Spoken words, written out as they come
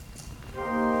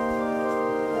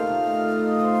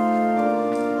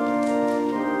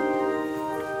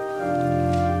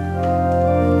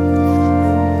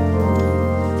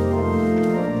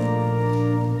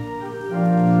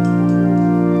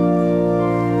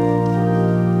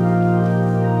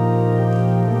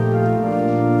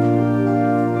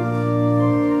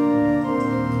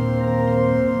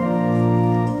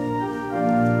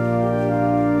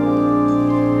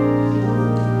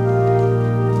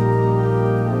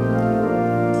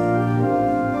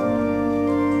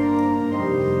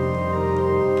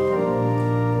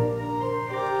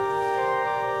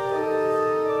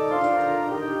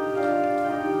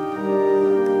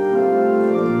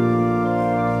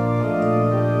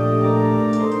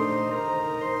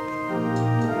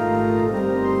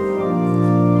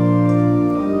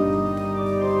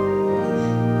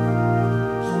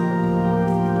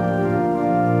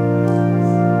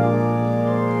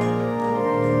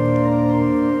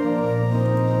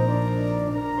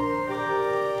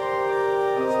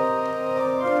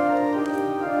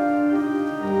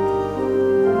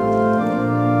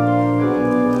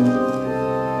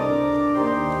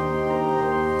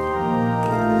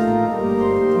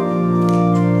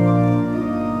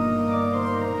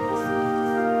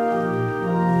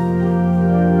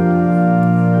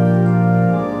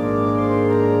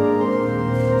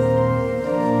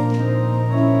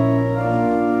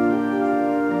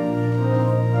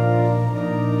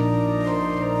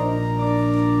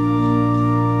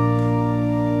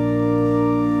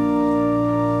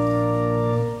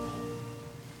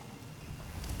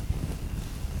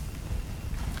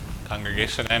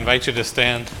Congregation, I invite you to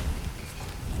stand.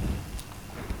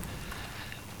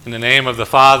 In the name of the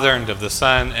Father, and of the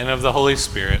Son, and of the Holy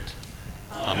Spirit.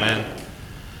 Amen.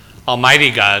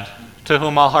 Almighty God, to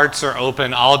whom all hearts are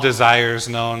open, all desires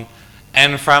known,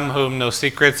 and from whom no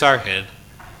secrets are hid,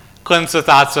 cleanse the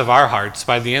thoughts of our hearts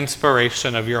by the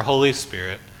inspiration of your Holy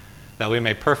Spirit, that we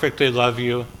may perfectly love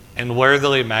you and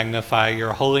worthily magnify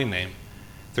your holy name,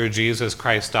 through Jesus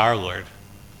Christ our Lord.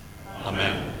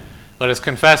 Amen. Let us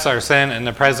confess our sin in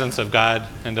the presence of God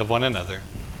and of one another.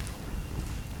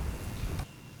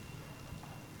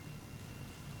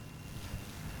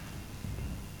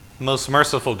 Most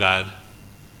merciful God,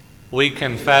 we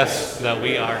confess that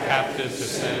we are captive to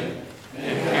sin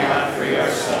and cannot free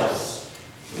ourselves.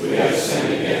 We have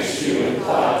sinned against you in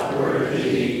thought, word, and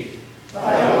deed,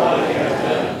 by what we have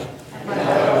done, and by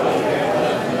what we have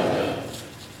left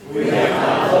undone. We have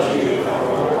not loved you with our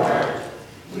whole heart.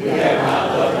 We have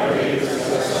not loved our neighbors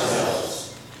as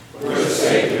ourselves. For the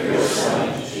sake of your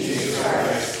Son, Jesus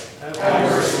Christ,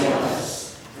 have mercy on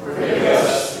us. Forgive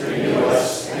us, renew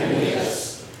us, and lead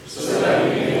us, so that we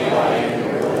may abide in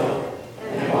your will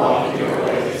and walk in your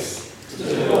ways, to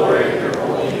the glory of your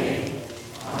holy name.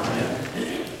 Amen.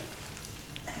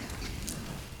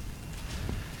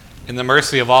 In the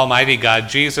mercy of Almighty God,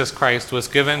 Jesus Christ was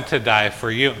given to die for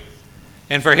you,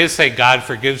 and for his sake God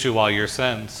forgives you all your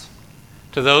sins.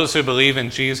 To those who believe in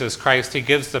Jesus Christ, he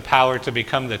gives the power to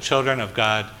become the children of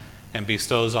God and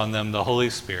bestows on them the Holy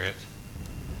Spirit.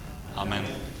 Amen.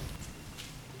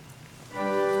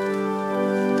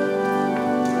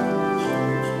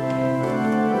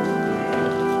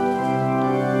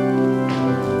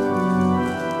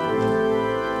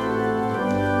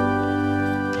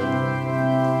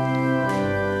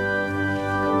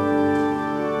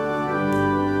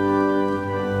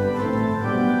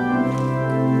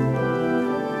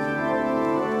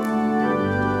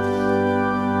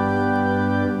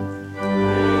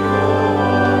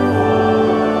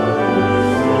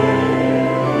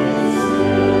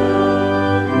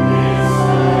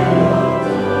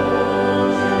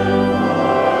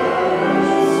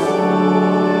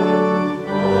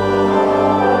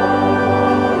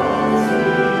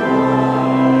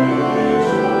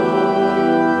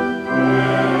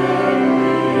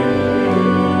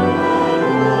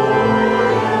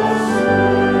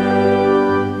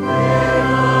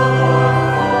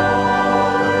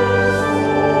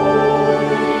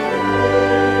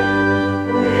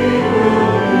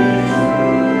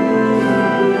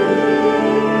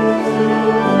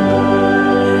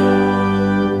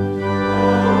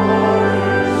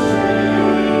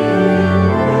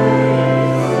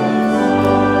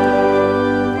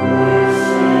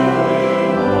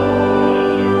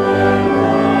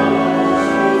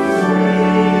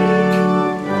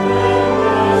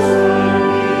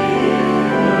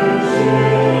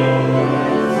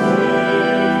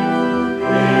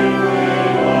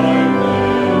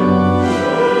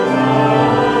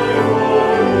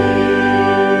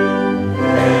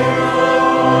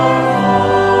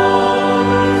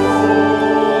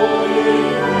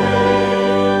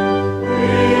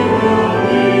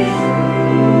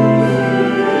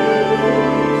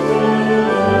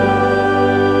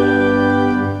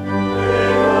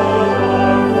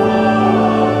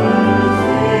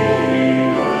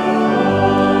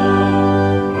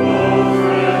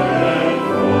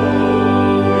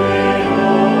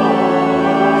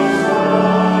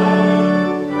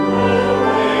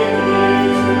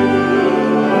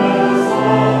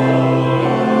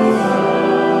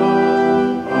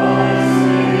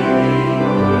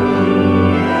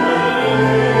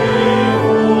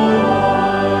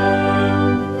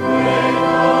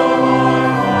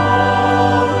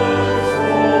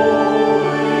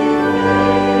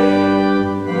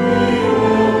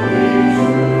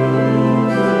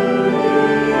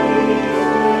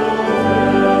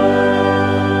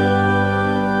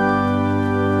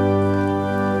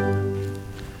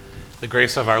 The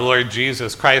grace of our Lord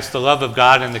Jesus Christ, the love of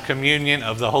God, and the communion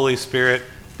of the Holy Spirit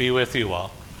be with you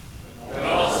all. And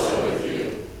also with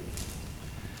you.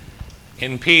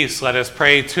 In peace, let us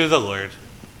pray to the Lord.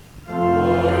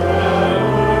 Lord, have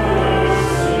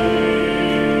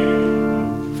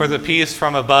mercy. For the peace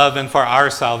from above and for our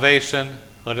salvation,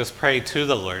 let us pray to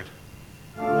the Lord.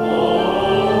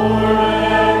 Lord,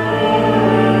 have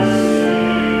mercy.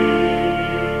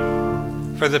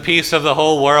 For the peace of the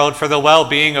whole world, for the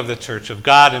well-being of the Church of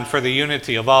God, and for the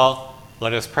unity of all,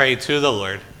 let us pray to the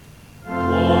Lord. Lord,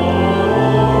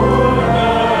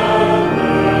 have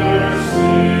mercy.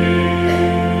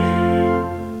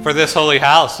 For this holy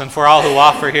house, and for all who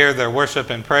offer here their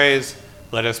worship and praise,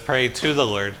 let us pray to the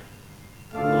Lord.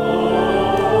 Lord,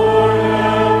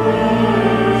 have mercy.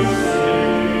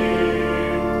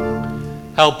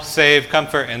 Help, save,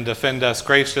 comfort, and defend us,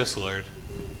 gracious Lord.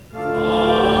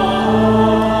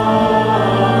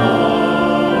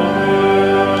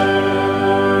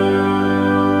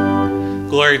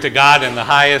 Glory to God in the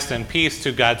highest, and peace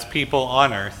to God's people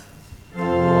on earth.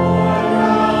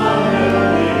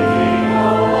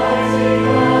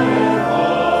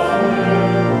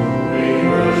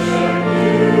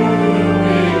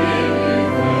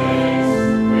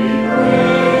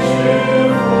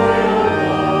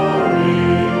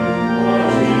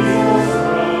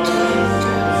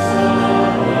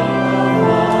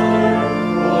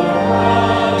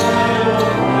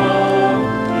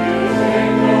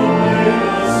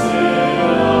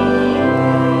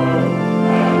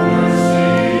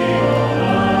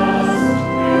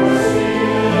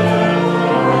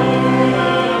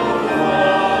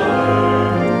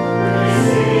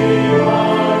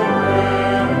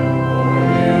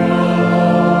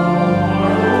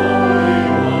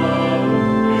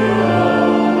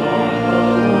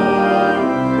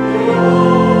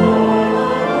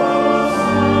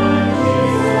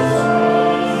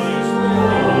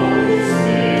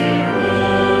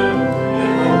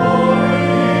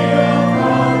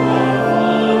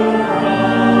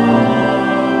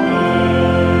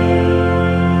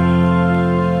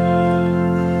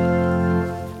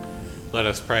 Let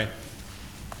us pray.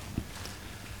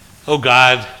 O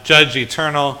God, Judge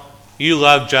eternal, you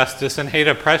love justice and hate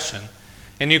oppression,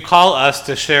 and you call us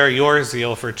to share your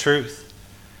zeal for truth.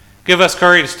 Give us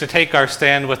courage to take our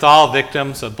stand with all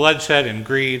victims of bloodshed and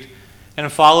greed,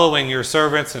 and following your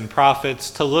servants and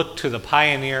prophets, to look to the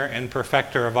pioneer and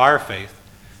perfecter of our faith,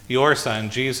 your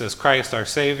Son, Jesus Christ, our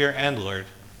Savior and Lord.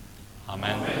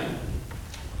 Amen. Amen.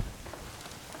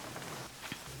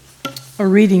 A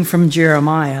reading from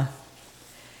Jeremiah.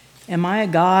 Am I a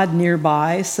God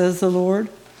nearby, says the Lord,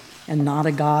 and not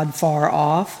a God far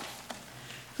off?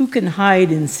 Who can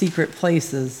hide in secret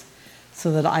places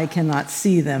so that I cannot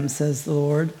see them, says the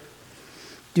Lord?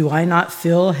 Do I not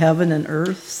fill heaven and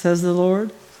earth, says the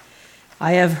Lord?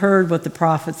 I have heard what the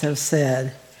prophets have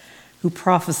said, who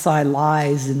prophesy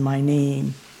lies in my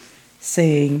name,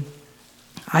 saying,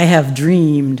 I have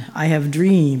dreamed, I have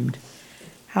dreamed.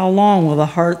 How long will the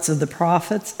hearts of the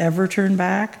prophets ever turn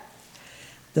back?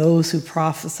 Those who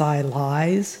prophesy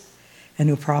lies and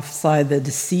who prophesy the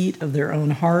deceit of their own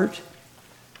heart.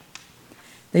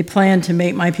 They plan to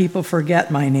make my people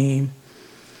forget my name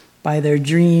by their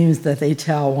dreams that they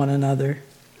tell one another,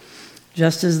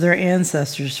 just as their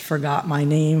ancestors forgot my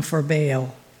name for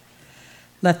Baal.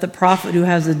 Let the prophet who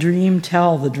has a dream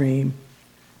tell the dream,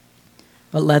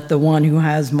 but let the one who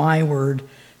has my word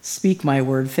speak my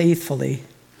word faithfully.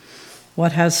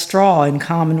 What has straw in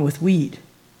common with wheat,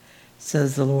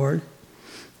 says the Lord?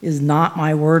 Is not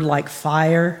my word like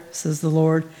fire, says the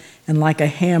Lord, and like a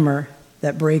hammer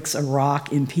that breaks a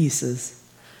rock in pieces?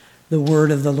 The word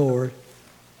of the Lord.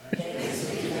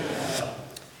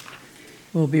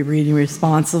 We'll be reading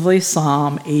responsively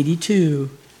Psalm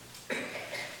 82.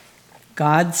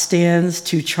 God stands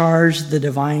to charge the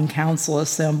divine council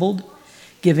assembled,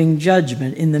 giving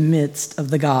judgment in the midst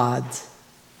of the gods.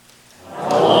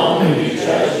 How long will you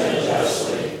judge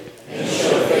unjustly and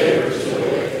show favor to the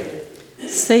wicked?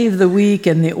 Save the weak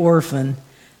and the orphan.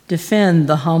 Defend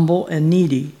the humble and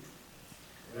needy.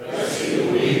 Rescue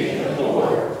the weak and the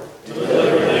poor.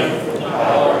 Deliver them from the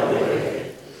power of the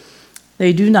wicked.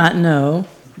 They do not know,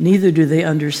 neither do they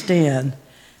understand.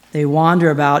 They wander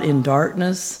about in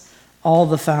darkness. All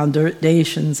the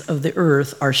foundations of the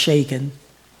earth are shaken.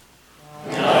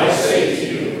 And I say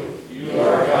to you, you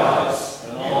are gods,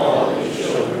 and all of you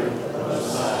children of the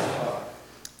Most High.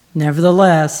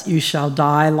 Nevertheless, you shall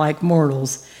die like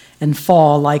mortals and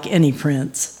fall like any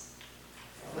prince.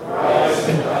 Arise,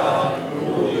 O God, and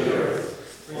rule the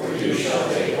earth, for you shall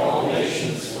take all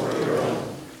nations for your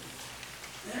own.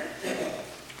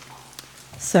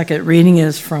 Second reading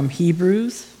is from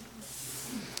Hebrews.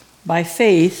 By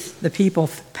faith, the people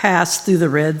passed through the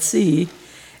Red Sea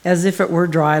as if it were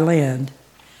dry land.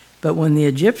 But when the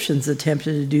Egyptians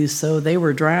attempted to do so, they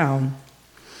were drowned.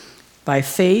 By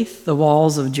faith, the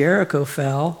walls of Jericho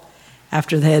fell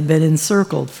after they had been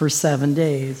encircled for 7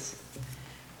 days.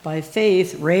 By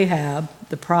faith, Rahab,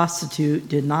 the prostitute,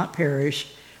 did not perish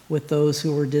with those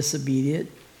who were disobedient,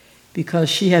 because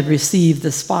she had received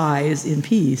the spies in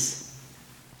peace.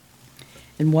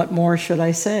 And what more should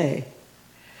I say?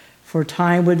 For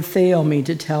time would fail me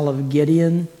to tell of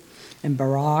Gideon and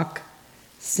Barak,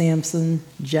 Samson,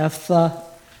 Jephthah,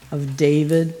 of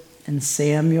David and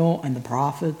Samuel and the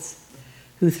prophets,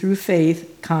 who through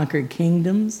faith conquered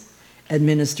kingdoms,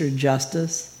 administered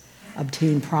justice,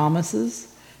 obtained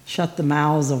promises, shut the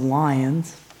mouths of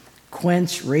lions,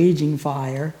 quench raging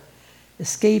fire,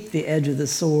 escaped the edge of the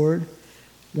sword,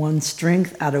 won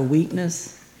strength out of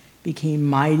weakness, became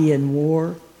mighty in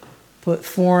war, put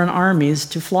foreign armies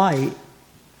to flight.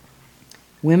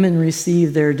 Women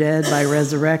received their dead by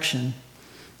resurrection.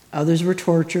 Others were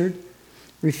tortured,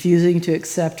 refusing to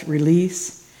accept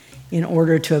release in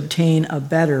order to obtain a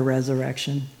better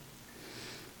resurrection.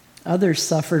 Others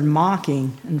suffered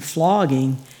mocking and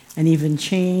flogging and even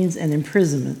chains and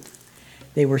imprisonment.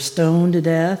 They were stoned to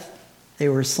death. They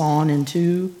were sawn in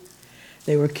two.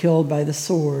 They were killed by the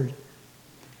sword.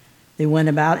 They went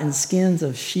about in skins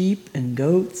of sheep and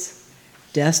goats,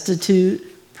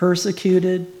 destitute,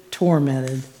 persecuted,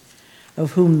 tormented,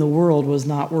 of whom the world was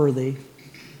not worthy.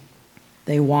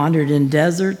 They wandered in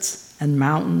deserts and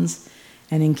mountains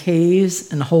and in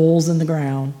caves and holes in the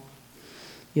ground.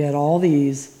 Yet all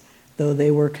these, though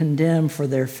they were condemned for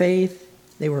their faith,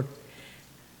 they were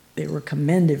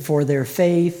commended for their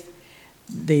faith,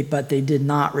 but they did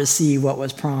not receive what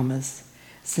was promised,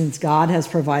 since God has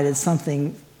provided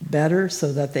something better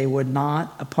so that they would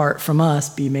not, apart from us,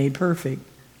 be made perfect.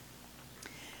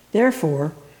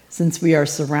 Therefore, since we are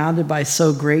surrounded by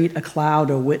so great a cloud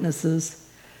of witnesses,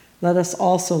 let us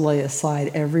also lay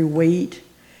aside every weight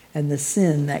and the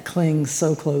sin that clings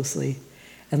so closely,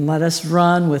 and let us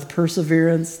run with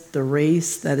perseverance the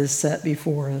race that is set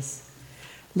before us,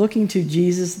 looking to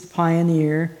Jesus, the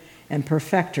pioneer and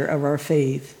perfecter of our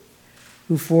faith,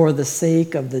 who for the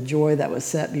sake of the joy that was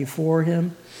set before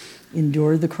him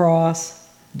endured the cross,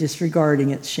 disregarding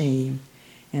its shame,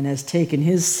 and has taken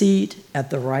his seat at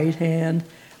the right hand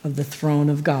of the throne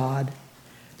of God.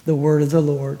 The word of the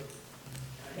Lord.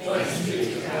 Thanks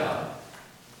be to God.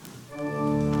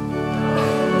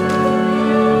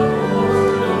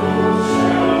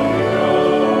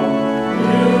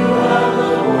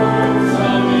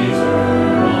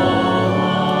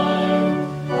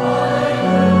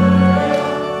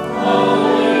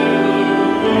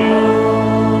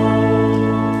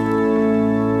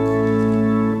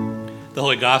 The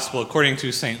Holy Gospel according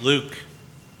to St. Luke.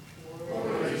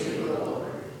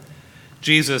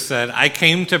 Jesus said, "I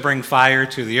came to bring fire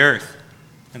to the earth,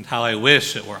 and how I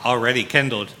wish it were already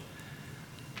kindled.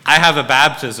 I have a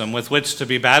baptism with which to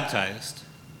be baptized,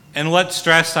 and what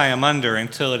stress I am under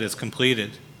until it is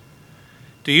completed.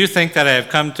 Do you think that I have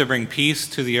come to bring peace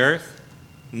to the earth?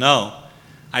 No,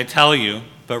 I tell you,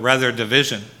 but rather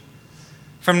division.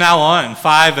 From now on,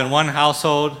 5 in one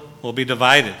household will be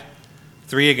divided,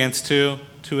 3 against 2,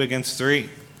 2 against 3.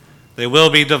 They will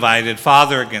be divided,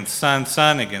 father against son,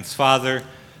 son against father,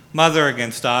 mother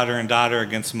against daughter, and daughter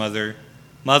against mother,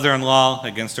 mother-in-law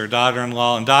against her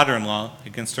daughter-in-law, and daughter-in-law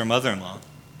against her mother-in-law."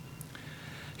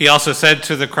 He also said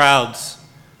to the crowds,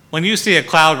 "When you see a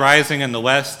cloud rising in the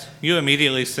west, you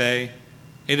immediately say,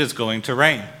 'It is going to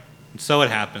rain.' And so it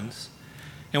happens.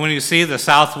 And when you see the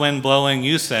south wind blowing,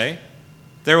 you say,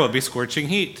 'There will be scorching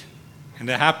heat.' And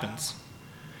it happens.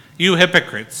 You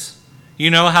hypocrites! You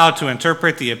know how to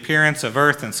interpret the appearance of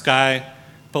earth and sky,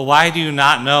 but why do you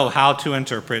not know how to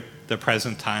interpret the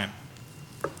present time?"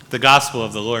 The Gospel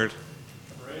of the Lord.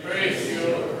 Praise you,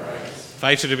 Lord Christ.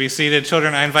 I invite you to be seated.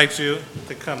 Children, I invite you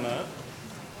to come up.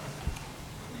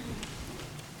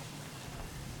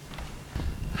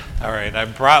 All right, I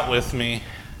brought with me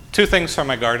 2 things from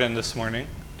my garden this morning.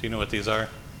 Do you know what these are?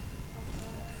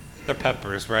 They're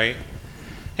peppers, right?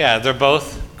 Yeah, they're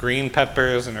both green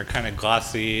peppers, and they're kind of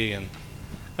glossy and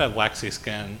have waxy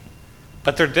skin,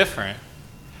 but they're different,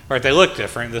 right? They look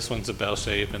different. This one's a bell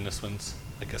shape, and this one's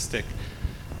like a stick.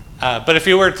 But if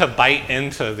you were to bite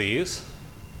into these,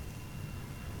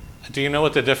 do you know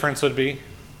what the difference would be?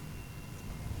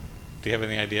 Do you have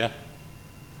any idea?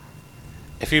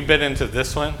 If you bit into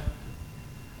this one,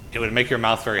 it would make your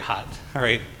mouth very hot, all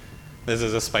right? This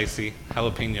is a spicy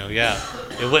jalapeno, yeah.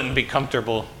 It wouldn't be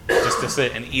comfortable just to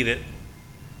sit and eat it,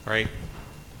 right?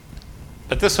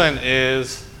 But this one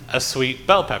is a sweet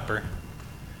bell pepper,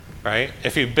 right?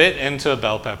 If you bit into a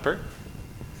bell pepper,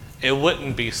 it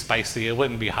wouldn't be spicy, it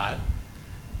wouldn't be hot.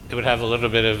 It would have a little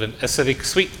bit of an acidic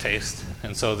sweet taste,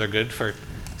 and so they're good for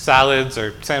salads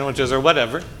or sandwiches or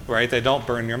whatever, right? They don't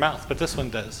burn your mouth, but this one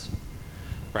does,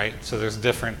 right? So there's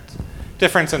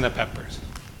difference in the peppers.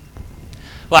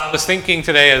 Well, I was thinking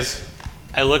today as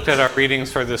I looked at our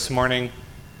readings for this morning,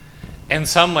 in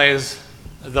some ways,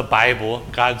 the Bible,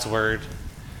 God's Word,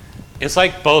 is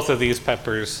like both of these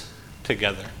peppers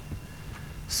together.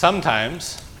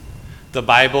 Sometimes the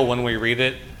Bible, when we read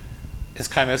it, is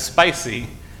kind of spicy.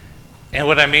 And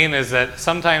what I mean is that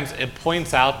sometimes it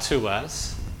points out to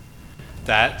us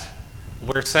that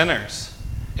we're sinners.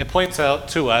 It points out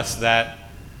to us that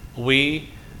we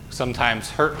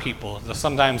sometimes hurt people.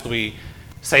 Sometimes we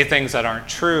say things that aren't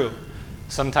true.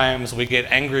 Sometimes we get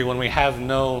angry when we have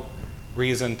no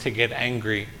reason to get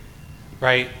angry,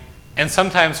 right? And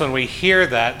sometimes when we hear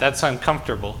that, that's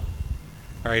uncomfortable,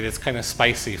 right? It's kind of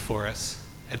spicy for us.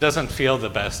 It doesn't feel the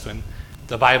best when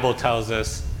the Bible tells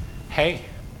us, hey,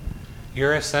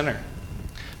 you're a sinner.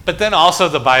 But then also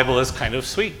the Bible is kind of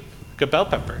sweet, like a bell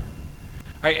pepper,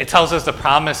 right? It tells us the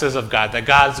promises of God, that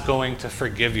God's going to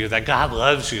forgive you, that God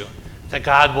loves you, that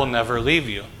God will never leave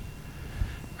you,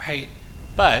 right?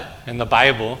 But in the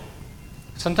Bible,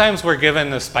 sometimes we're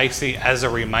given the spicy as a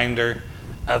reminder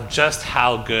of just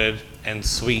how good and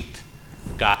sweet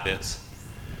God is,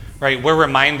 right? We're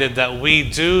reminded that we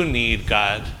do need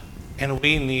God and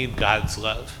we need God's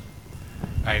love,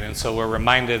 right? And so we're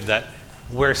reminded that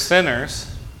we're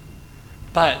sinners,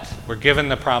 but we're given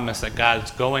the promise that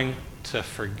God's going to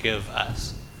forgive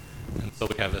us. And so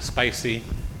we have a spicy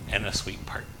and a sweet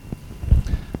part.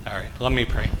 All right, let me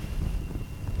pray.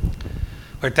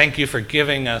 Lord, thank you for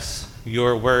giving us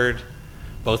your word,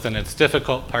 both in its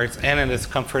difficult parts and in its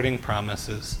comforting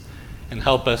promises. And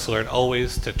help us, Lord,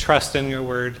 always to trust in your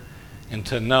word and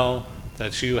to know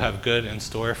that you have good in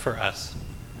store for us.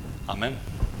 Amen.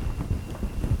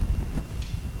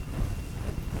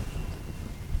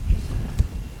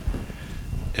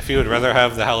 If you would rather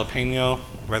have the jalapeno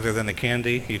rather than the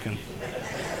candy,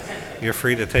 you're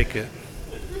free to take it.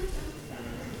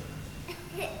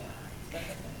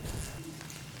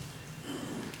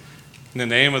 In the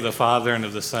name of the Father, and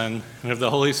of the Son, and of the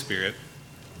Holy Spirit.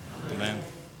 Amen.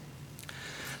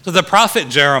 So the prophet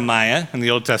Jeremiah in the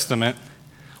Old Testament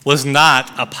was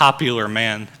not a popular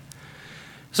man.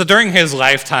 So during his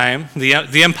lifetime, the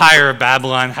empire of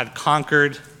Babylon had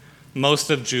conquered most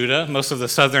of Judah, most of the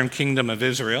southern kingdom of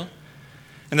Israel.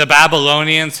 And the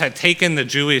Babylonians had taken the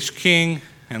Jewish king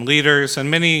and leaders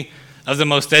and many of the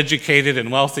most educated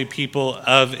and wealthy people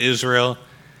of Israel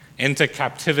into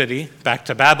captivity back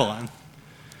to Babylon.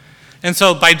 And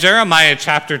so by Jeremiah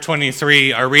chapter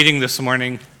 23, our reading this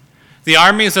morning, the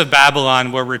armies of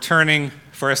Babylon were returning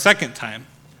for a second time.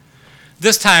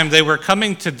 This time they were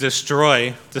coming to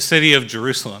destroy the city of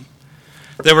Jerusalem.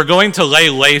 They were going to lay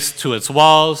waste to its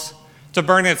walls, to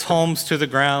burn its homes to the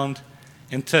ground,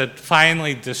 and to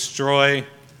finally destroy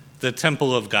the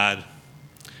temple of God.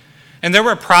 And there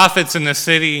were prophets in the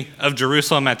city of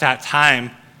Jerusalem at that time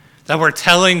that were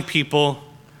telling people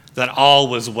that all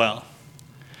was well.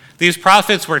 These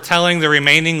prophets were telling the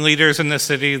remaining leaders in the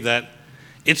city that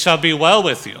it shall be well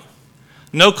with you.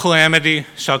 No calamity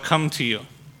shall come to you.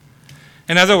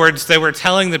 In other words, they were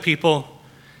telling the people,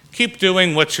 keep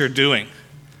doing what you're doing.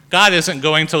 God isn't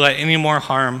going to let any more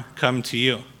harm come to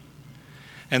you.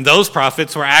 And those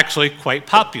prophets were actually quite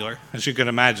popular, as you can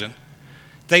imagine.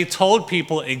 They told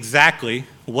people exactly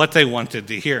what they wanted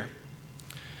to hear.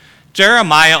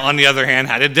 Jeremiah, on the other hand,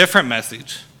 had a different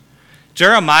message.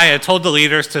 Jeremiah told the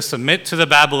leaders to submit to the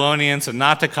Babylonians and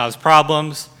not to cause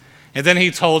problems, and then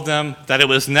he told them that it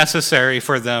was necessary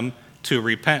for them to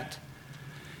repent.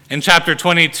 In chapter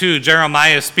 22,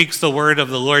 Jeremiah speaks the word of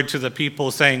the Lord to the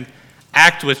people, saying,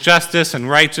 act with justice and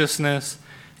righteousness,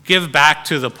 give back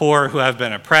to the poor who have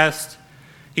been oppressed.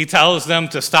 He tells them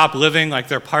to stop living like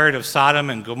they're part of Sodom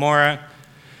and Gomorrah.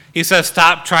 He says,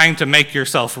 stop trying to make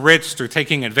yourself rich through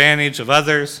taking advantage of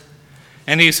others.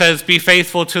 And he says, be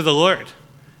faithful to the Lord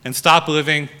and stop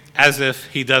living as if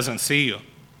he doesn't see you.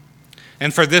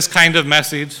 And for this kind of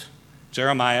message,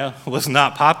 Jeremiah was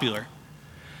not popular.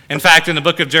 In fact, in the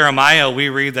book of Jeremiah, we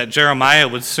read that Jeremiah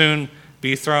would soon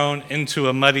be thrown into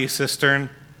a muddy cistern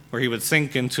where he would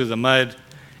sink into the mud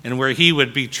and where he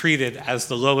would be treated as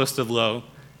the lowest of low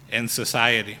in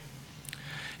society.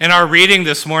 And our reading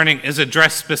this morning is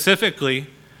addressed specifically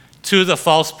to the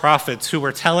false prophets who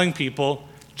were telling people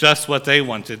just what they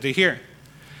wanted to hear.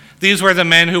 These were the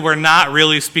men who were not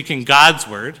really speaking God's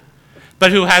word,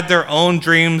 but who had their own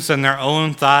dreams and their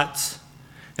own thoughts.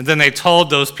 And then they told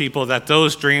those people that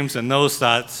those dreams and those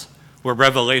thoughts were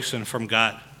revelation from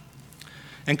God.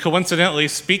 And coincidentally,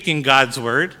 speaking God's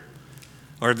word,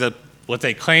 or what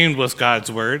they claimed was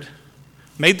God's word,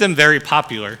 made them very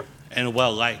popular and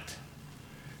well-liked.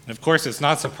 And of course, it's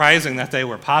not surprising that they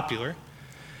were popular.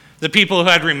 The people who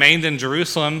had remained in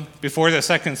Jerusalem before the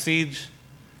second siege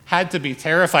had to be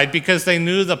terrified because they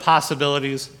knew the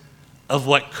possibilities of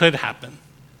what could happen.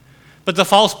 But the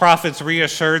false prophets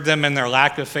reassured them in their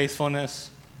lack of faithfulness.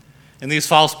 And these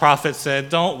false prophets said,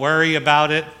 don't worry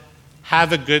about it.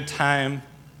 Have a good time.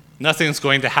 Nothing's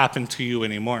going to happen to you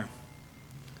anymore.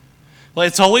 Well,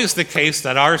 it's always the case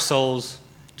that our souls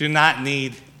do not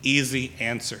need easy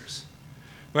answers.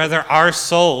 Rather, our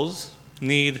souls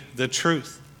need the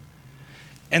truth.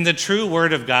 And the true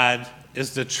word of God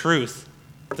is the truth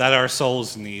that our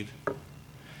souls need.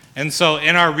 And so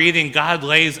in our reading, God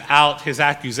lays out his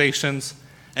accusations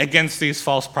against these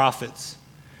false prophets.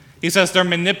 He says they're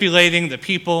manipulating the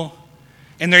people,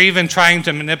 and they're even trying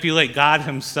to manipulate God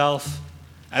himself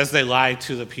as they lie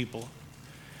to the people.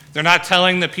 They're not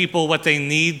telling the people what they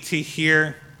need to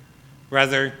hear.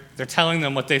 Rather, they're telling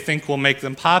them what they think will make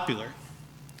them popular.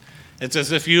 It's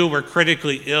as if you were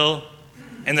critically ill,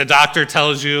 and the doctor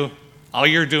tells you, oh,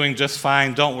 you're doing just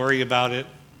fine, don't worry about it.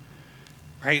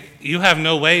 Right? You have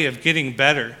no way of getting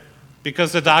better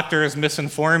because the doctor has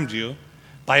misinformed you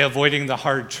by avoiding the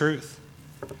hard truth.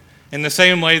 In the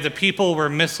same way, the people were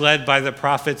misled by the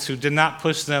prophets who did not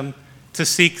push them to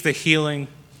seek the healing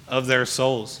of their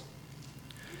souls.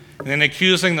 And in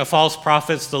accusing the false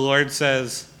prophets, the Lord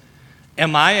says,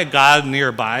 am I a God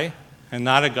nearby and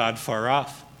not a God far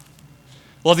off?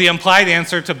 Well, the implied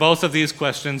answer to both of these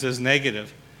questions is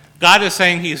negative. God is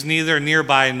saying he's neither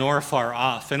nearby nor far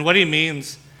off. And what he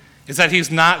means is that he's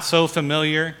not so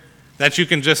familiar that you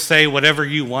can just say whatever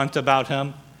you want about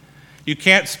him. You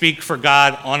can't speak for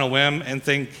God on a whim and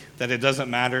think that it doesn't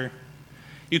matter.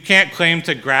 You can't claim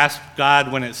to grasp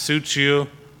God when it suits you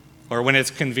or when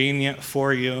it's convenient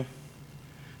for you.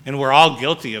 And we're all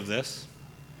guilty of this.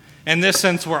 In this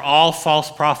sense, we're all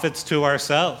false prophets to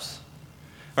ourselves.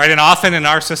 Right? And often in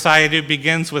our society, it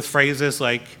begins with phrases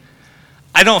like,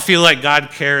 I don't feel like God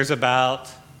cares about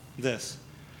this.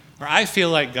 Or I feel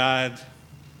like God.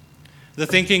 The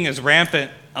thinking is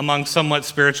rampant among somewhat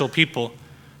spiritual people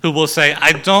who will say,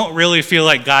 I don't really feel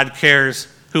like God cares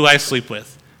who I sleep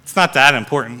with. It's not that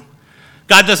important.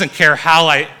 God doesn't care how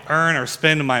I earn or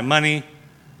spend my money.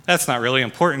 That's not really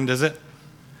important, is it?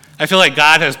 I feel like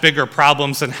God has bigger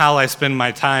problems than how I spend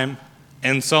my time,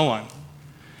 and so on.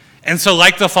 And so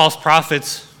like the false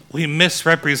prophets, we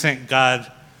misrepresent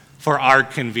God for our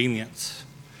convenience,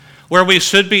 where we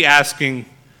should be asking,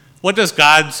 what does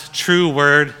God's true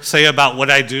word say about what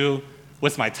I do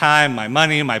with my time, my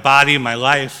money, my body, my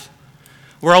life?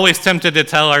 We're always tempted to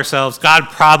tell ourselves, God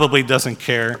probably doesn't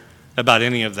care about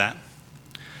any of that.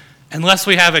 Unless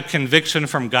we have a conviction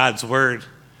from God's word,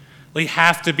 we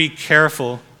have to be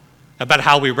careful about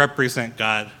how we represent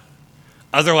God.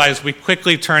 Otherwise, we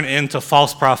quickly turn into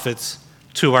false prophets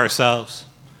to ourselves.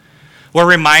 We're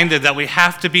reminded that we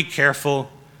have to be careful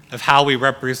of how we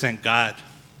represent God.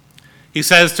 He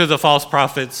says to the false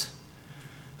prophets,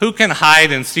 who can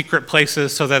hide in secret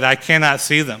places so that I cannot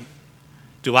see them?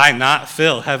 Do I not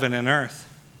fill heaven and earth?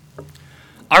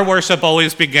 Our worship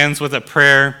always begins with a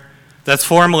prayer that's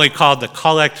formally called the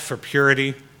Collect for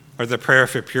Purity, or the Prayer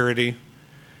for Purity.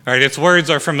 All right, its words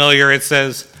are familiar. It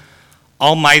says,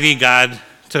 Almighty God,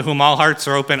 to whom all hearts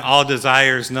are open, all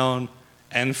desires known,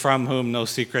 and from whom no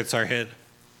secrets are hid.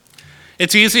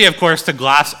 It's easy, of course, to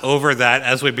gloss over that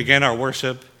as we begin our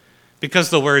worship because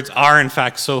the words are, in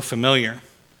fact, so familiar.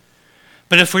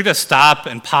 But if we just stop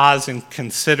and pause and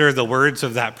consider the words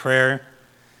of that prayer,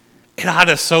 it ought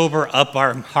to sober up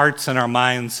our hearts and our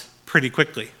minds pretty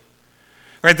quickly.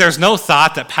 Right? There's no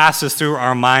thought that passes through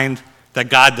our mind that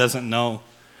God doesn't know.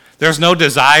 There's no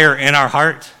desire in our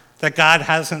heart that God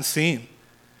hasn't seen.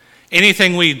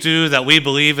 Anything we do that we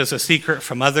believe is a secret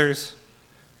from others,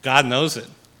 God knows it.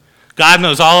 God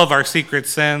knows all of our secret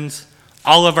sins,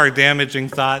 all of our damaging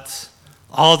thoughts,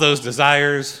 all those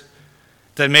desires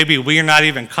that maybe we're not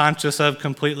even conscious of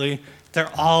completely.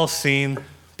 They're all seen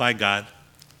by God.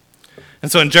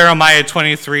 And so in Jeremiah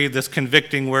 23, this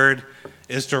convicting word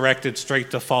is directed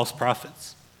straight to false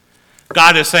prophets.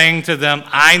 God is saying to them,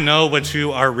 I know what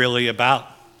you are really about.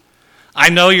 I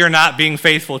know you're not being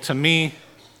faithful to me,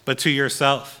 but to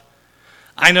yourself.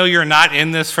 I know you're not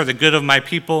in this for the good of my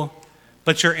people,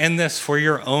 but you're in this for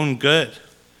your own good.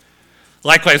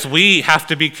 Likewise, we have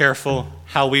to be careful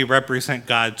how we represent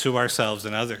God to ourselves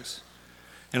and others.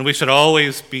 And we should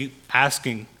always be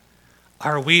asking,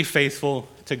 are we faithful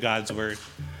to God's word?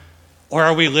 Or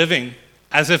are we living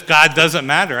as if God doesn't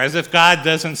matter, as if God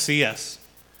doesn't see us?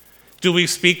 Do we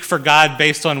speak for God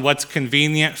based on what's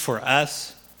convenient for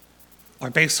us or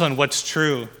based on what's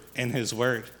true in his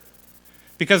word?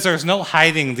 Because there's no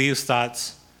hiding these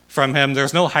thoughts from him.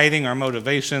 There's no hiding our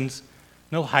motivations,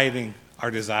 no hiding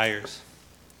our desires.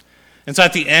 And so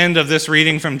at the end of this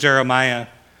reading from Jeremiah,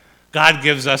 God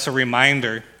gives us a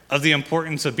reminder of the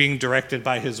importance of being directed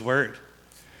by his word,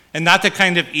 and not the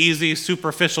kind of easy,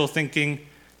 superficial thinking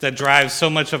that drives so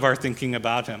much of our thinking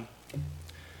about him.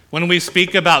 When we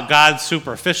speak about God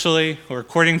superficially or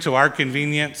according to our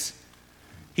convenience,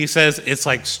 he says it's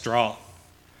like straw.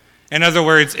 In other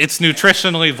words, it's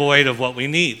nutritionally void of what we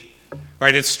need.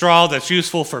 Right? It's straw that's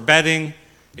useful for bedding.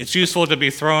 It's useful to be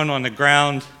thrown on the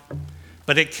ground,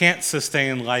 but it can't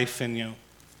sustain life in you.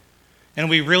 And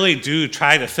we really do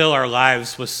try to fill our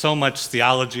lives with so much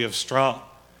theology of straw,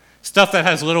 stuff that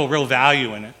has little real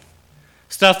value in it,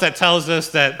 stuff that tells us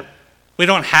that we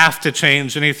don't have to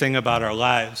change anything about our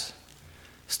lives,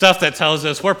 stuff that tells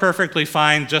us we're perfectly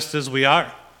fine just as we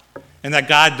are, and that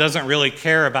God doesn't really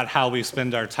care about how we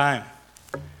spend our time.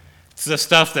 It's the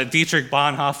stuff that Dietrich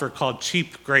Bonhoeffer called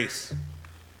cheap grace.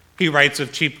 He writes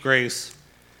of cheap grace: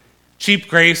 cheap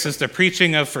grace is the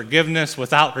preaching of forgiveness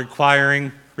without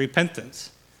requiring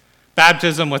repentance,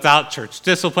 baptism without church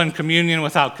discipline, communion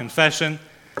without confession,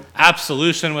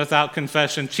 absolution without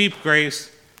confession. Cheap grace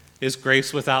is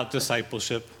grace without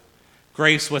discipleship,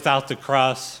 grace without the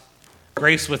cross,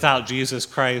 grace without Jesus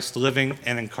Christ living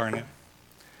and incarnate.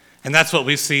 And that's what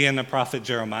we see in the prophet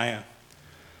Jeremiah.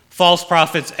 False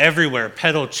prophets everywhere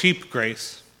peddle cheap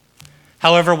grace.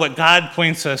 However, what God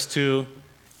points us to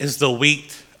is the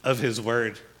wheat of his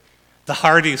word, the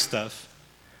hearty stuff,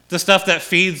 the stuff that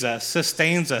feeds us,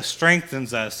 sustains us,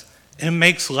 strengthens us, and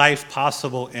makes life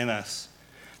possible in us.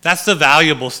 That's the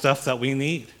valuable stuff that we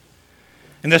need.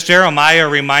 And this Jeremiah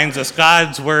reminds us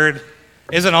God's word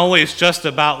isn't always just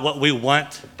about what we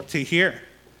want to hear.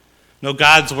 No,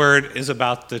 God's word is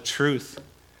about the truth.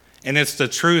 And it's the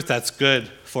truth that's good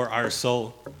for our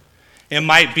soul. It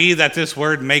might be that this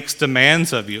word makes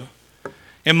demands of you.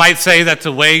 It might say that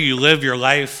the way you live your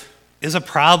life is a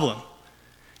problem.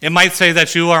 It might say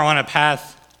that you are on a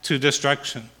path to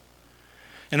destruction.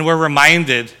 And we're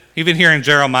reminded, even here in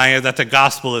Jeremiah, that the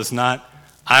gospel is not,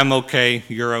 I'm okay,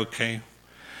 you're okay.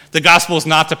 The gospel is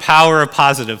not the power of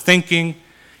positive thinking.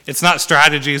 It's not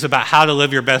strategies about how to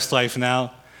live your best life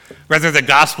now. Rather, the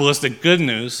gospel is the good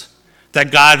news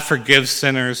that God forgives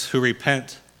sinners who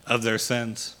repent of their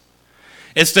sins.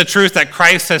 It's the truth that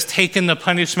Christ has taken the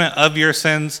punishment of your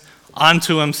sins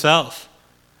onto himself,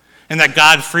 and that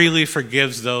God freely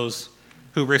forgives those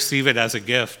who receive it as a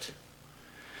gift.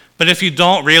 But if you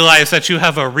don't realize that you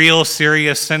have a real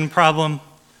serious sin problem,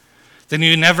 then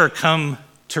you never come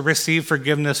to receive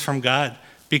forgiveness from God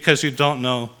because you don't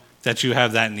know that you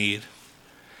have that need.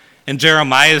 In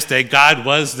Jeremiah's day, God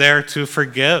was there to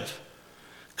forgive.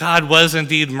 God was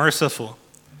indeed merciful.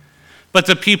 But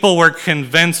the people were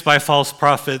convinced by false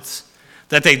prophets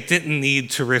that they didn't need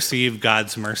to receive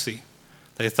God's mercy.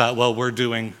 They thought, well, we're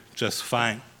doing just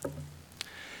fine.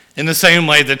 In the same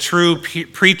way, the true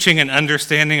preaching and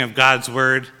understanding of God's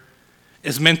word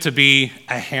is meant to be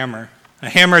a hammer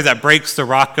that breaks the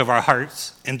rock of our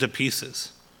hearts into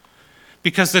pieces.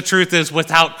 Because the truth is,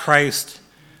 without Christ,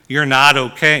 you're not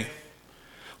okay.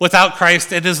 Without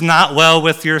Christ, it is not well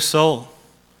with your soul.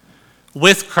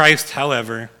 With Christ,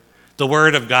 however, the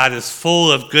word of God is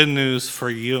full of good news for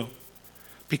you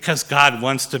because God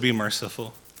wants to be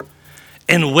merciful.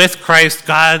 And with Christ,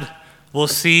 God will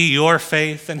see your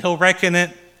faith and he'll reckon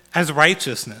it as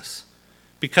righteousness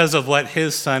because of what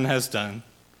his Son has done.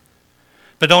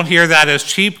 But don't hear that as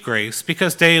cheap grace,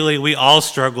 because daily we all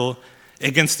struggle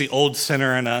against the old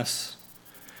sinner in us.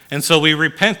 And so we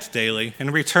repent daily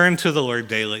and return to the Lord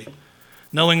daily,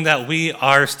 knowing that we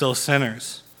are still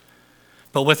sinners.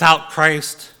 But without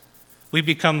Christ, we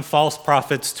become false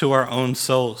prophets to our own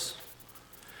souls.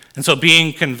 And so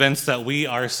being convinced that we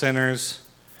are sinners,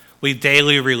 we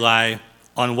daily rely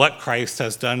on what Christ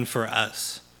has done for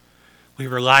us. We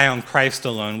rely on Christ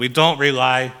alone. We don't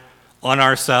rely on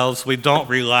ourselves. We don't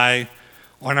rely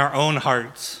on our own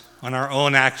hearts, on our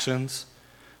own actions,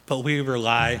 but we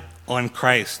rely on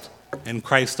Christ and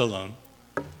Christ alone.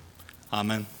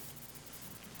 Amen.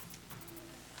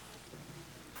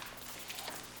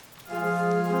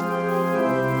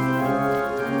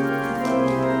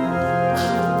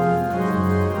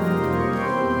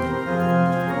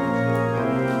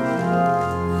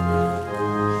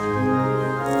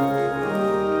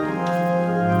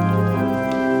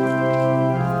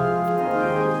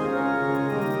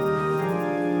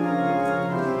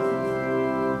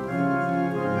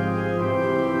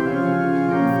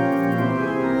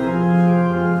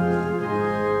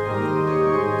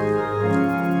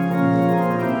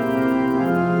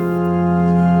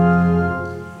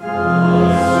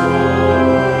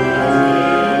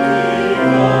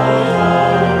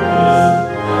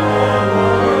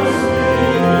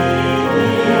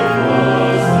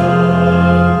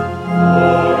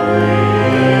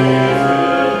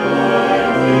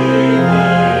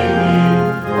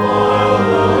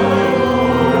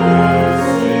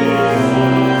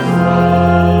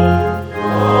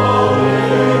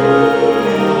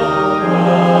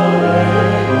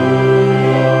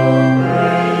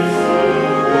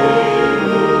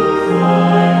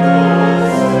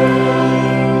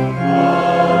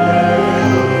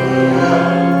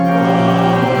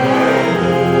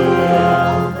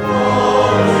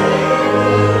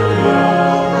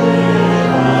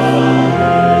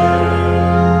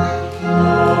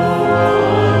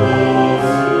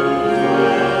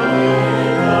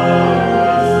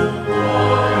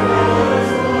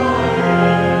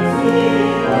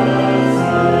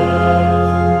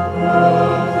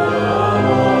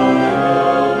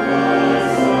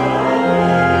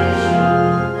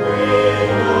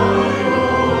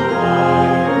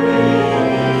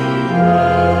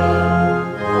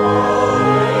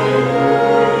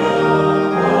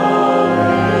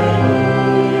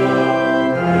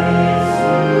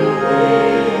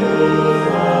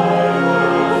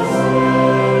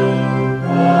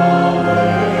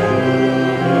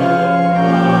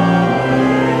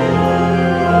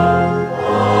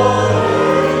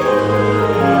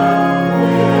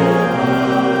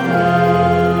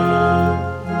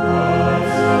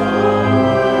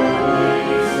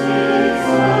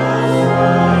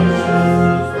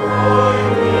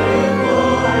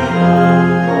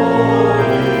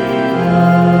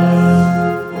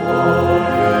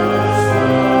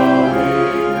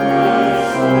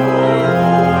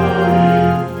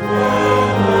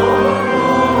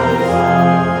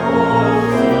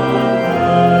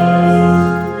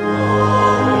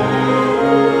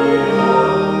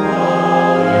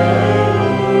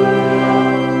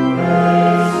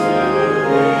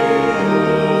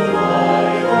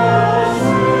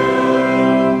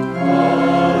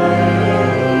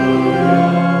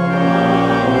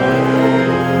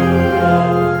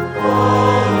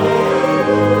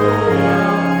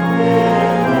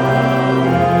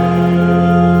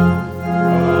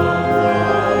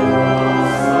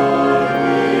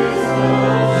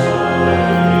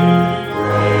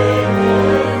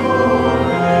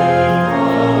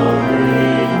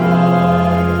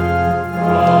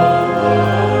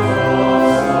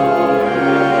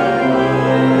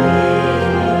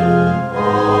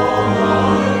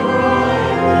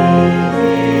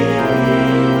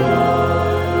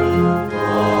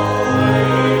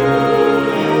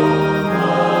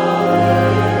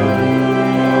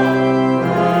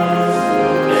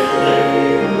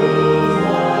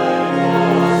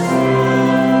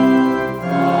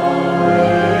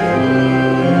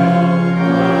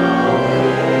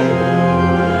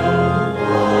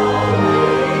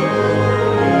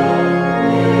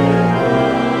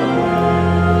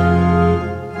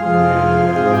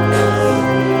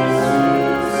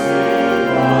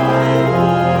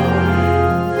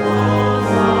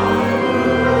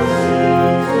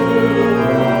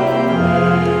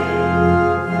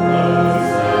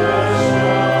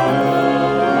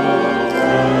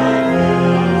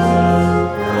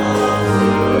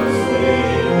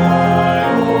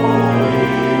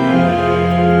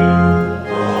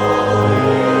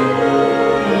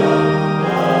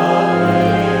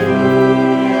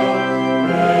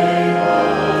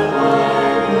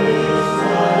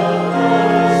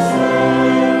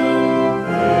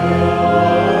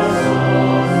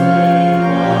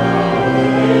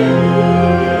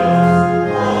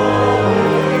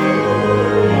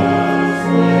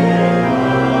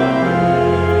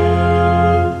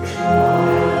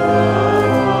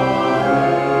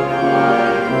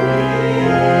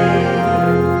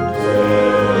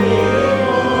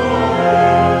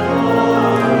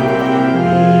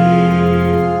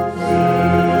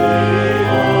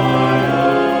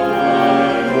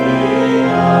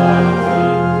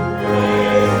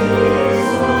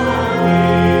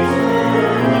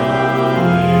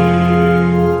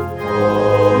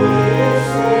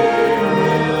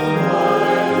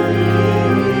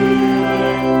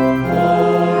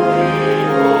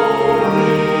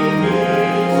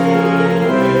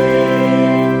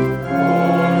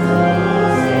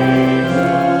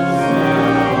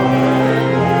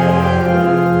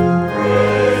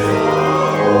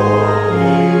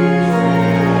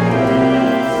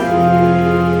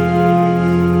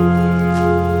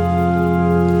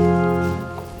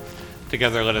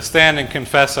 us stand and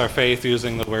confess our faith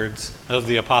using the words of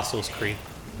the Apostles' Creed.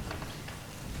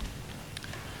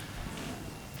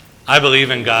 I believe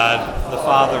in God, the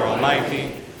Father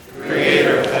Almighty,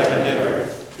 creator of heaven and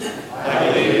earth.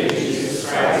 I believe in Jesus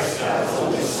Christ, God's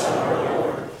only Son, our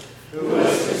Lord, who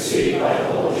was conceived by the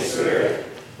Holy Spirit,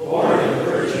 born of the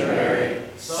Virgin Mary,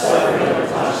 suffered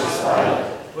under Pontius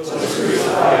Pilate, was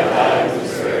crucified, died, and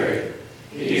was buried.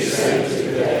 He descended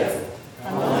to the dead.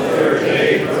 On the third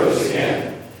day he rose again.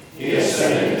 He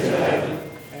ascended into heaven,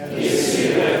 and he is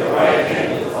seated at the right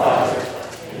hand of the Father,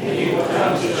 and he will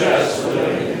come to judge the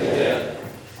living and the dead.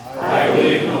 I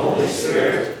believe in the Holy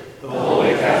Spirit, the Holy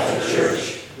Catholic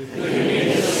Church, the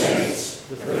communion of saints,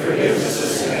 the forgiveness of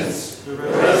sins, the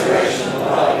resurrection of the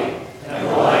body, and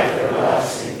the life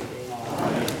everlasting.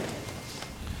 Amen.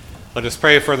 Let us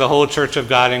pray for the whole Church of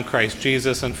God in Christ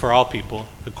Jesus and for all people,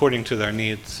 according to their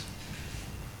needs.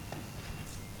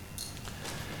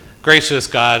 Gracious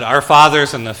God, our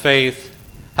fathers in the faith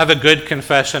have a good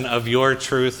confession of your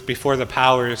truth before the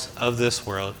powers of this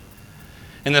world.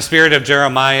 In the spirit of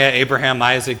Jeremiah, Abraham,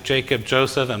 Isaac, Jacob,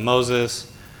 Joseph, and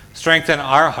Moses, strengthen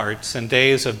our hearts in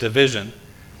days of division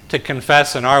to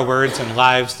confess in our words and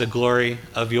lives the glory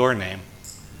of your name.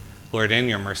 Lord, in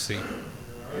your mercy.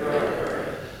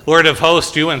 Lord of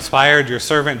hosts, you inspired your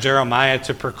servant Jeremiah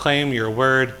to proclaim your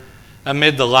word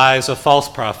amid the lies of false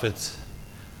prophets.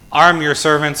 Arm your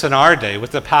servants in our day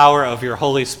with the power of your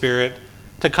Holy Spirit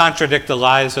to contradict the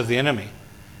lies of the enemy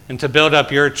and to build up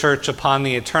your church upon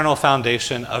the eternal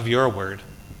foundation of your word.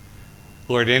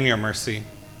 Lord, in your mercy.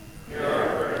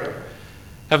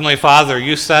 Heavenly Father,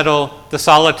 you settle the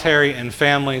solitary in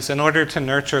families in order to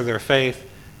nurture their faith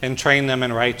and train them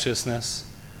in righteousness.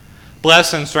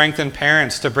 Bless and strengthen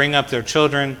parents to bring up their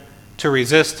children to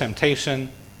resist temptation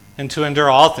and to endure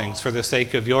all things for the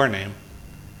sake of your name.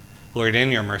 Lord,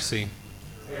 in your mercy.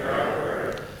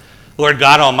 Lord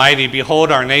God Almighty,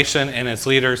 behold our nation and its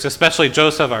leaders, especially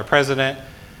Joseph, our president,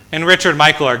 and Richard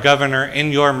Michael, our governor,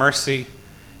 in your mercy,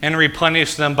 and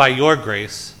replenish them by your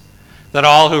grace, that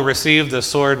all who receive the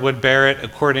sword would bear it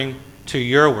according to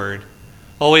your word,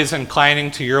 always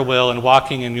inclining to your will and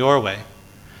walking in your way.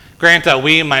 Grant that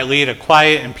we might lead a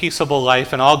quiet and peaceable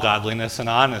life in all godliness and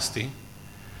honesty.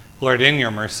 Lord, in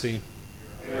your mercy.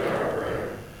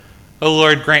 O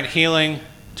Lord, grant healing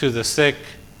to the sick,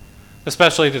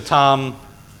 especially to Tom,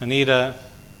 Anita,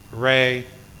 Ray,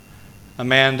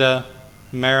 Amanda,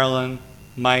 Marilyn,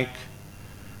 Mike,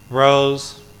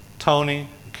 Rose, Tony,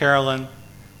 Carolyn,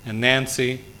 and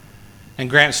Nancy, and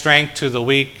grant strength to the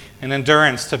weak and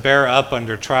endurance to bear up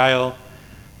under trial,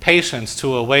 patience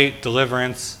to await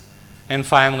deliverance, and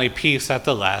finally peace at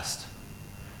the last.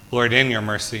 Lord, in your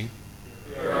mercy.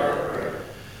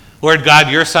 Lord God,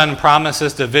 your Son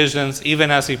promises divisions even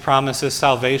as he promises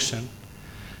salvation.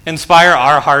 Inspire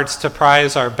our hearts to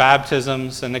prize our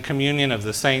baptisms and the communion of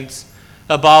the saints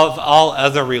above all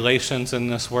other relations in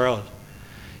this world,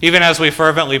 even as we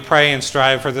fervently pray and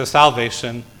strive for the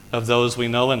salvation of those we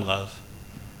know and love.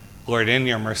 Lord, in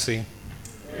your mercy.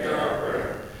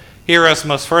 Hear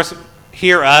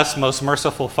us, most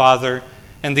merciful Father,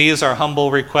 and these are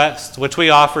humble requests, which we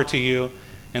offer to you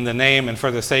in the name and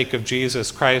for the sake of Jesus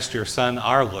Christ, your Son,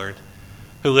 our Lord,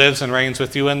 who lives and reigns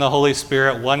with you in the Holy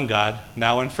Spirit, one God,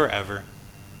 now and forever.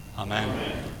 Amen.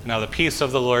 Amen. Now the peace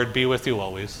of the Lord be with you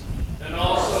always. And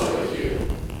also with you.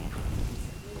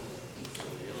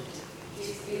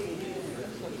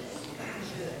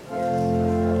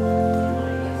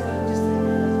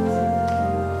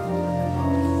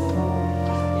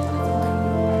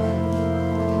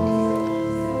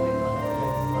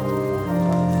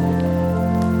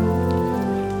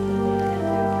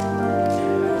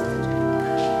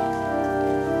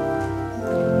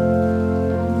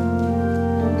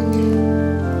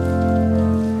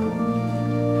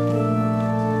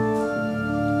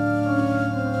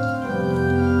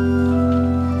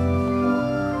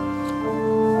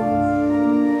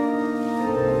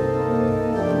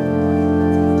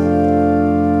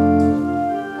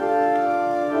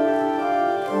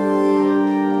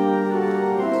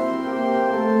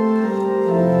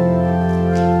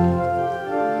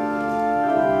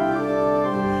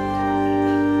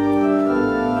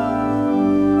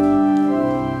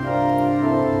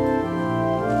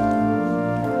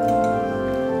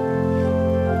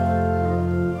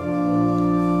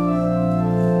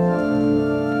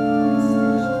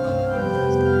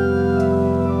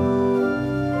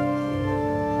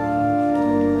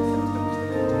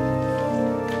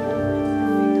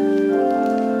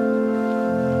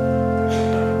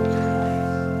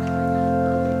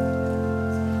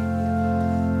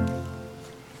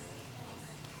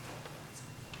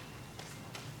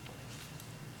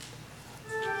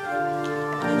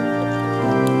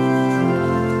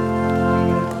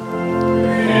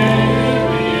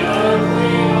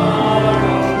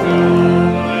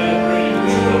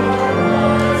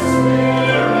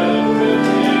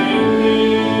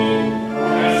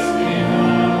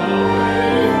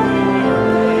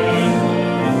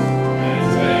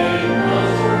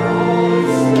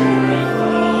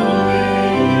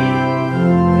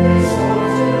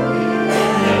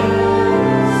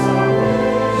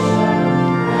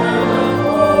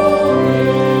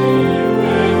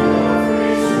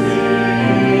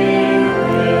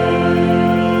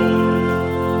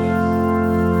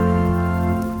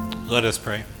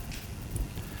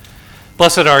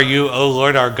 Blessed are you, O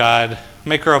Lord our God,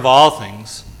 maker of all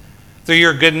things. Through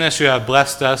your goodness you have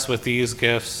blessed us with these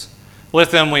gifts.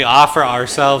 With them we offer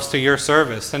ourselves to your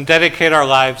service and dedicate our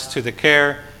lives to the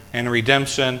care and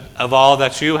redemption of all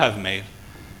that you have made,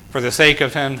 for the sake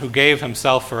of him who gave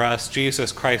himself for us,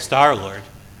 Jesus Christ our Lord.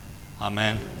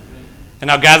 Amen. And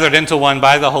now gathered into one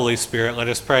by the Holy Spirit, let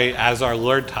us pray as our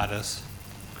Lord taught us.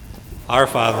 Our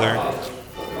Father,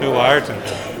 who art in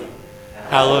heaven,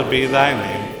 hallowed be thy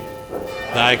name.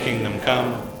 Thy kingdom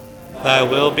come, thy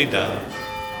will be done,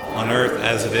 on earth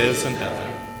as it is in heaven.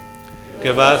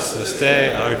 Give us this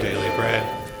day our daily bread,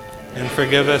 and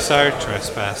forgive us our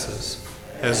trespasses,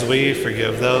 as we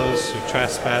forgive those who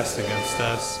trespass against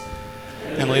us.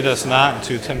 And lead us not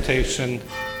into temptation,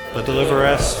 but deliver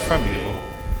us from evil.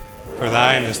 For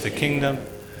thine is the kingdom,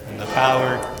 and the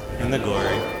power, and the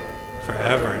glory,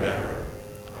 forever and ever.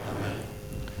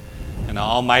 And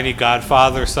Almighty God,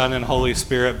 Father, Son, and Holy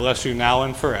Spirit bless you now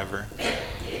and forever.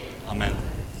 Amen.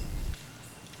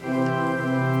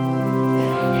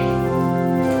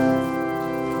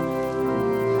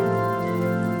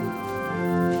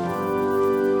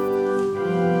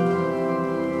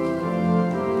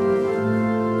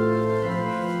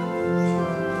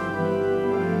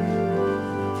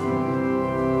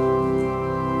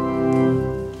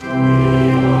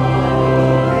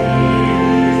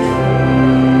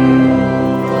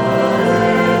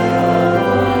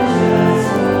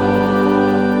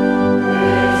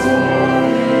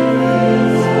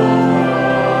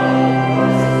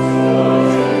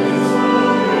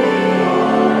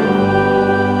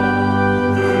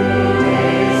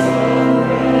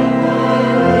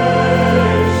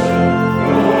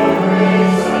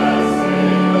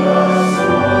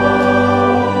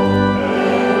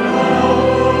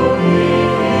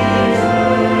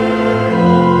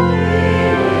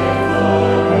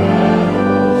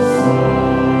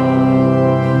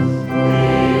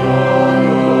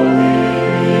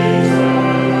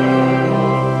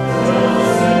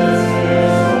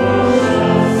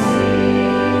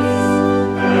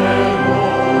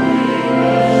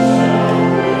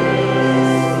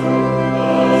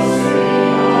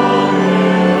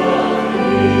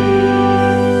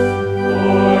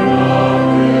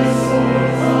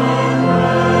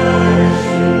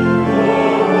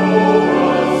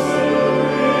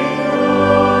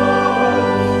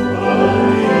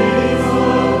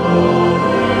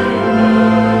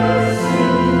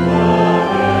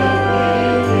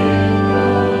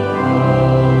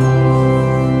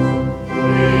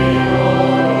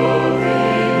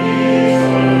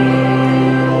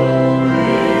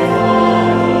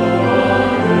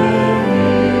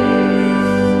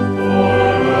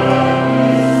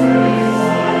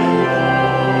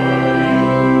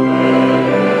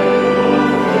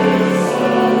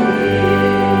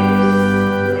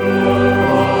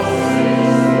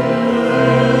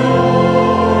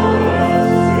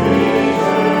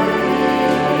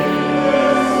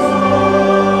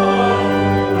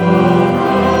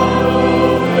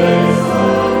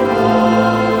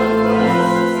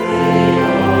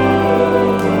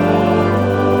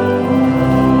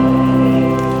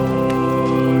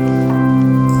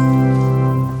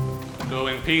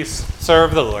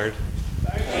 Serve the Lord.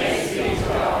 Thanks be to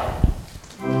God.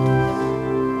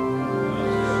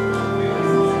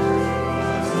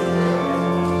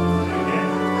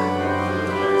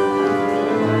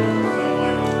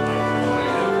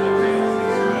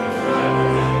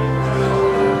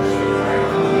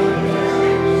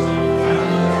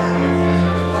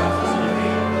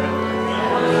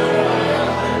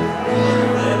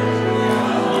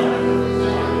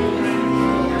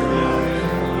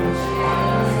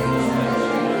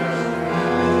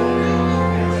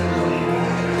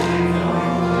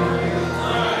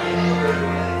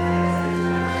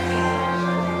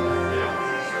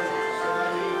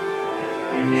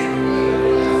 Amen.